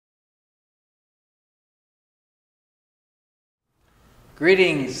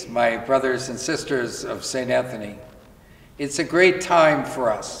Greetings, my brothers and sisters of St. Anthony. It's a great time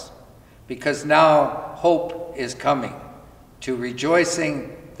for us because now hope is coming to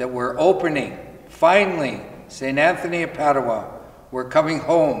rejoicing that we're opening, finally, St. Anthony of Padua. We're coming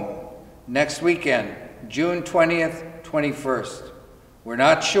home next weekend, June 20th, 21st. We're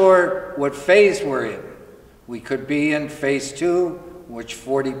not sure what phase we're in. We could be in phase 2, which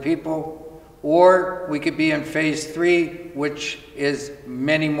 40 people, or we could be in phase 3, which is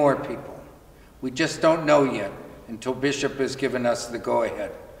many more people. We just don't know yet until Bishop has given us the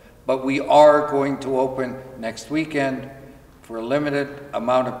go-ahead. But we are going to open next weekend for a limited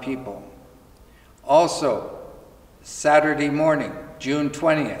amount of people. Also, Saturday morning, June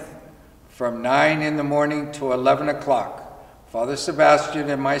 20th, from 9 in the morning to 11 o'clock, Father Sebastian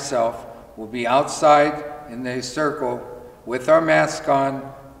and myself will be outside in the circle with our mask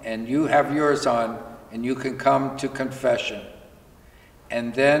on, and you have yours on, and you can come to confession.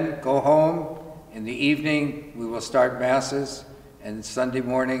 And then go home. In the evening, we will start Masses, and Sunday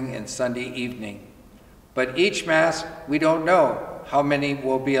morning and Sunday evening. But each Mass, we don't know how many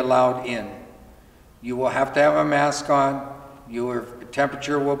will be allowed in. You will have to have a mask on, your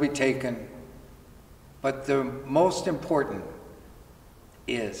temperature will be taken, but the most important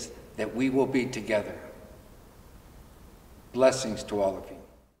is that we will be together. Blessings to all of you.